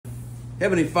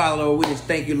Heavenly Father, Lord, we just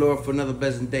thank you, Lord, for another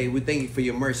pleasant day. We thank you for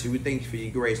your mercy. We thank you for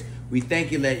your grace. We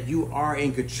thank you that you are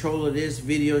in control of this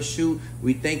video shoot.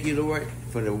 We thank you, Lord,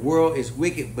 for the world is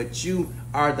wicked, but you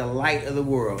are the light of the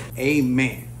world.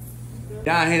 Amen.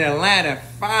 Down here in Atlanta,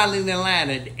 finally in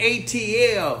Atlanta, the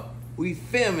ATL, we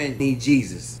filming Need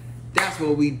Jesus. That's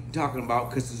what we talking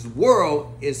about, because this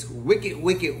world is wicked,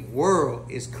 wicked world.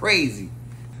 It's crazy.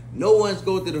 No one's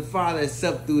going to the Father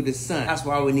except through the Son. That's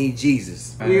why we need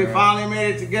Jesus. We finally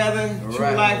made it together.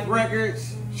 True Life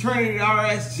Records, Trinity,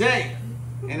 R.S.J.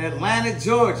 in Atlanta,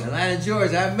 Georgia. Atlanta,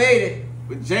 Georgia. I made it.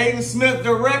 With Jaden Smith,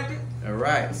 director. All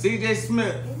right. C.J.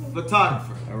 Smith,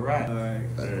 photographer. All right. All right.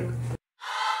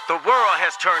 The world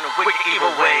has turned to wicked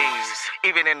evil ways.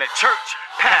 Even in the church,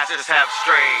 pastors have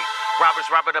strayed.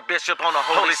 Robbers robbing a bishop on a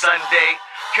holy Sunday.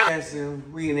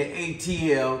 We in the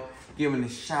ATL giving a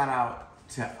shout out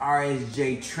to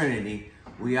R.S.J. Trinity.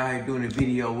 We out here doing a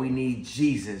video, We Need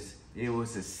Jesus. It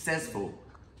was successful,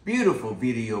 beautiful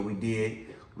video we did.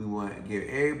 We want to give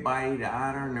everybody the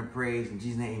honor and the praise. In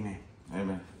Jesus' name, amen.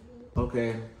 Amen.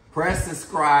 Okay. Press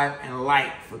subscribe and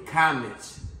like for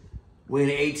comments. We're in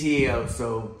the ATL,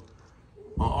 so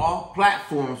on all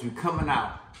platforms, we're coming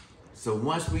out. So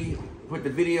once we put the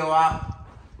video out,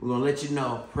 we're going to let you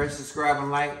know. Press subscribe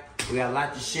and like. We got a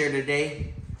lot to share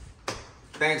today.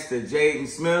 Thanks to Jaden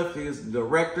Smith, he's the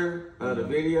director of the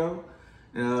video.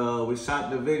 We shot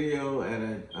the video at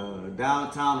a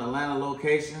downtown Atlanta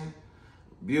location.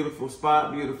 Beautiful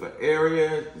spot, beautiful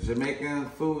area. Jamaican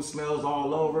food smells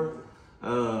all over.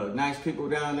 Nice people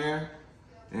down there.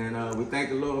 And we thank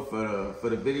the Lord for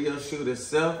the video shoot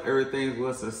itself. Everything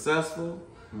was successful.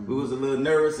 We was a little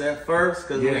nervous at first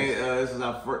because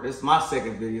this is my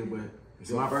second video, but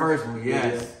it's my first one,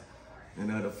 yes. And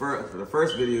the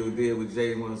first video we did with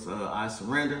Jaden was I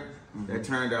Surrender. That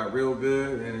turned out real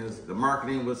good, and the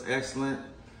marketing was excellent,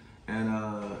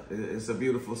 and it's a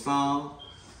beautiful song.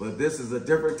 But this is a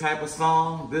different type of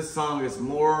song. This song is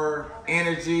more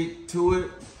energy to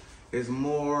it. It's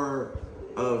more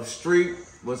of street,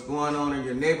 what's going on in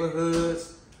your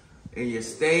neighborhoods, in your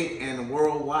state, and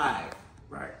worldwide.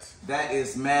 Right. That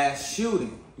is mass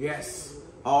shooting. Yes.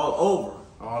 All over.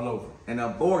 All over. And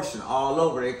abortion all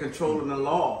over. They're controlling the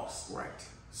laws. Right.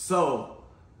 So,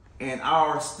 in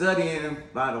our studying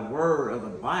by the word of the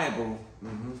Bible,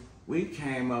 we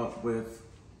came up with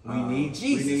we need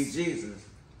Jesus. We need Jesus.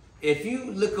 If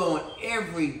you look on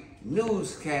every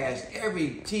newscast,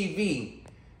 every TV,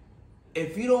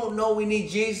 if you don't know we need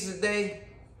Jesus today,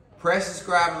 press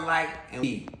subscribe and like, and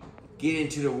we get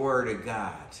into the word of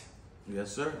God.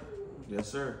 Yes, sir. Yes,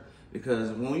 sir.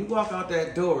 Because when you walk out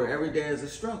that door, every day is a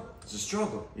struggle. It's a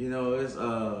struggle. You know, it's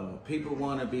people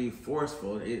want to be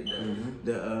forceful.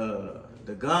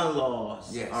 The gun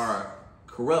laws are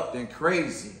corrupt and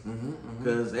crazy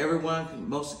because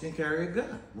most can carry a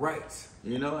gun. Right.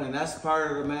 You know, and that's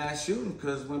part of the mass shooting,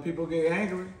 because when people get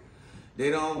angry, they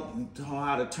don't know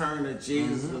how to turn to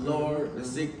Jesus, the Lord, to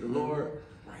seek the Lord,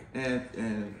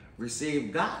 and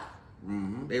receive God.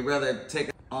 They rather take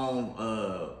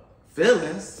on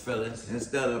feelings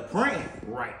instead of praying.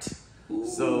 Right. Ooh,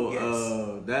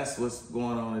 so that's what's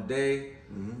going on today.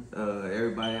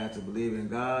 Everybody has to believe in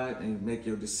God and make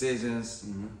your decisions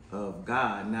of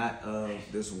God, not of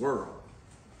this world.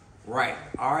 Right.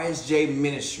 R.S.J.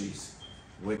 Ministries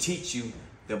will teach you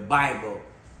the Bible,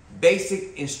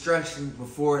 basic instructions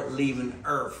before leaving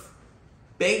Earth.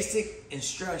 Basic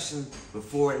instructions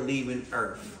before leaving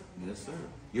Earth. Yes, sir.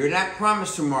 You're not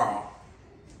promised tomorrow.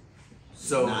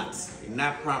 So You're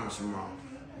not promised tomorrow.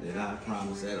 They're not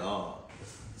promised at all.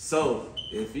 So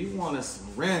if you want to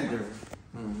surrender,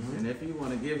 and if you want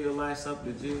to give your life up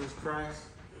to Jesus Christ,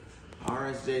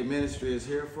 R.S.J. Ministry is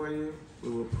here for you. We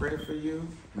will pray for you,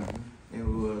 and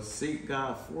we will seek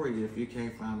God for you. If you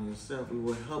can't find him yourself, we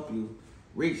will help you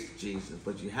reach Jesus.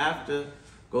 But you have to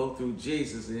go through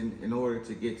Jesus in order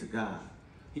to get to God.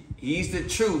 He's the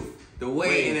truth, the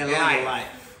way, and the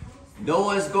life. No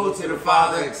one's go to the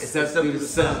Father except through the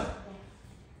Son.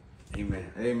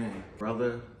 Amen. Amen.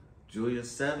 Brother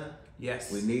Julius 7.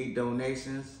 Yes. We need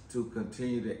donations to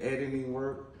continue the editing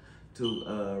work,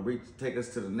 to take us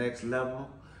to the next level.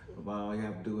 All you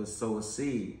have to do is sow a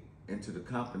seed into the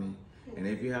company. And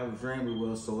if you have a dream, we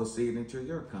will sow a seed into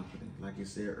your company, like you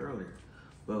said earlier.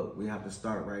 But we have to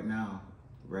start right now,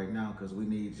 because we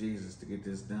need Jesus to get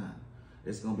this done.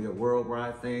 It's going to be a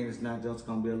worldwide thing. It's not just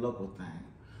going to be a local thing.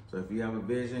 So if you have a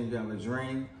vision, you have a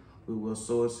dream, we will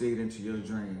sow a seed into your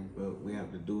dream. But we have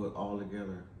to do it all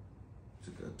together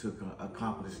to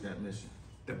accomplish that mission.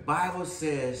 The Bible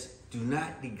says, do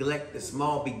not neglect the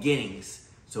small beginnings.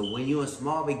 So when you're in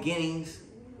small beginnings,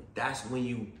 that's when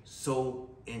you sow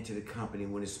into the company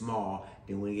when it's small.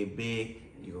 Then when you get big,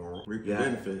 you're gonna reap the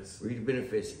benefits. Reap the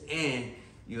benefits, and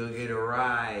you'll get a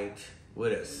ride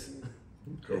with us.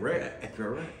 Correct.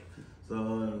 Correct.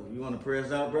 So you want to pray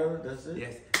us out, brother? That's it?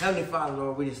 Yes. Heavenly Father,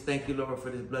 Lord, we just thank you, Lord, for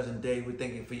this blessed day. We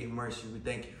thank you for your mercy. We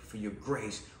thank you for your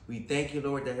grace. We thank you,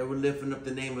 Lord, that we're lifting up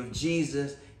the name of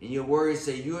Jesus. And your words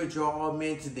say, you will draw all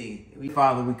men to thee.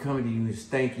 Father, we come to you just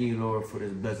thanking you, Lord, for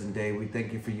this blessed day. We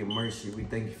thank you for your mercy. We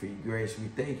thank you for your grace. We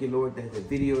thank you, Lord, that the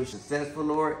video is successful,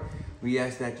 Lord. We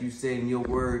ask that you say in your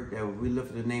word that we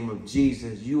lift the name of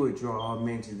Jesus, you will draw all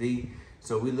men to thee.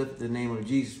 So we lift the name of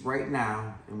Jesus right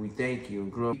now, and we thank you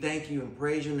and glorify. We thank you and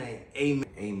praise your name. Amen.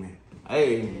 Amen.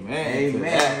 Amen.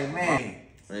 Amen. Amen.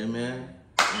 Amen.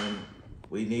 And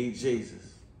we need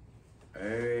Jesus.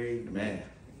 Amen.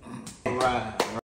 All right.